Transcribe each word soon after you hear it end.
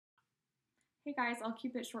Hey guys, I'll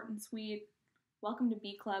keep it short and sweet. Welcome to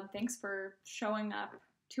Bee Club. Thanks for showing up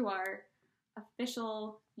to our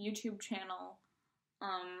official YouTube channel.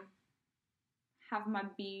 Have my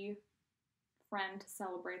bee friend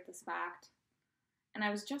celebrate this fact. And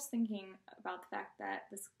I was just thinking about the fact that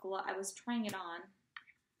this glove, I was trying it on,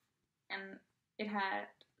 and it had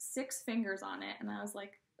 6 fingers on it, and I was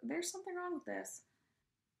like, there's something wrong with this.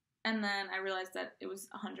 And then I realized that it was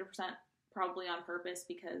 100% probably on purpose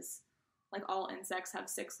because like all insects have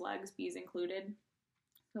 6 legs, bees included.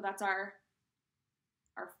 So that's our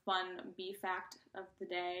fun bee fact of the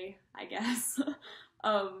day, I guess.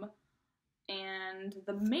 And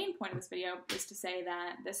the main point of this video is to say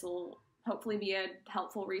that this will hopefully be a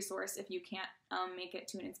helpful resource if you can't make it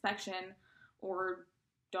to an inspection or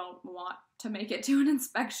don't want to make it to an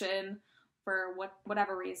inspection for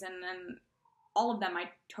whatever reason. And all of them I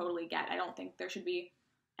totally get. I don't think there should be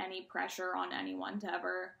any pressure on anyone to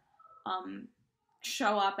ever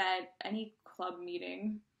show up at any club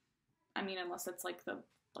meeting. I mean, unless it's like a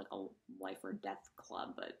life or death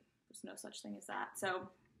club, but there's no such thing as that. So,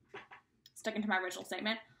 sticking to my original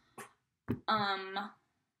statement, the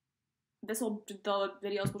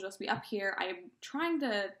videos will just be up here.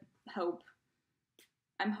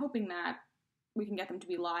 I'm hoping that we can get them to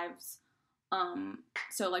be lives.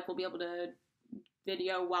 So like we'll be able to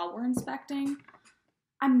video while we're inspecting.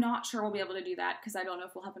 I'm not sure we'll be able to do that because I don't know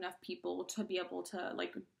if we'll have enough people to be able to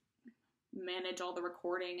like manage all the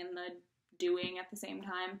recording and the doing at the same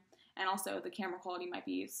time. And also the camera quality might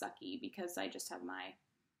be sucky because I just have my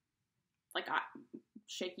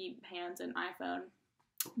shaky hands and iPhone.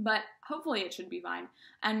 But hopefully it should be fine.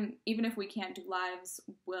 And even if we can't do lives,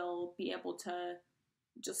 we'll be able to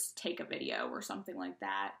just take a video or something like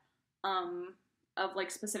that of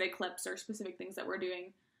like specific clips or specific things that we're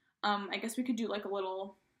doing. I guess we could do like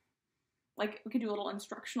we could do little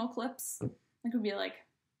instructional clips. It could be like,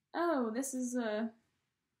 oh, this is a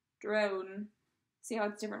drone. See how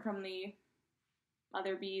it's different from the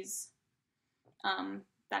other bees.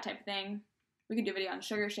 That type of thing. We could do a video on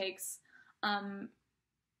sugar shakes. I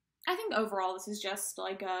think overall this is just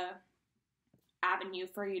like a avenue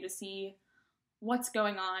for you to see what's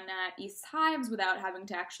going on at East Hives without having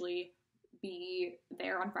to actually be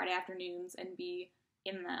there on Friday afternoons and be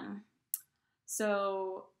in them.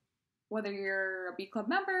 So whether you're a bee club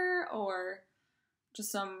member or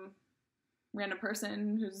just some random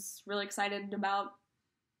person who's really excited about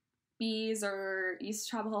bees or East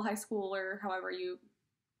Chapel Hill High School or however you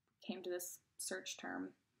came to this search term,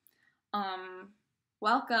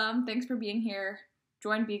 welcome. Thanks for being here.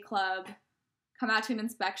 Join Bee Club. Come out to an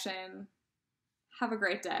inspection. Have a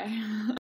great day.